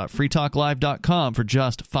amps.freetalklive.com for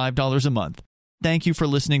just $5 a month. Thank you for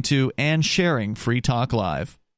listening to and sharing Free Talk Live.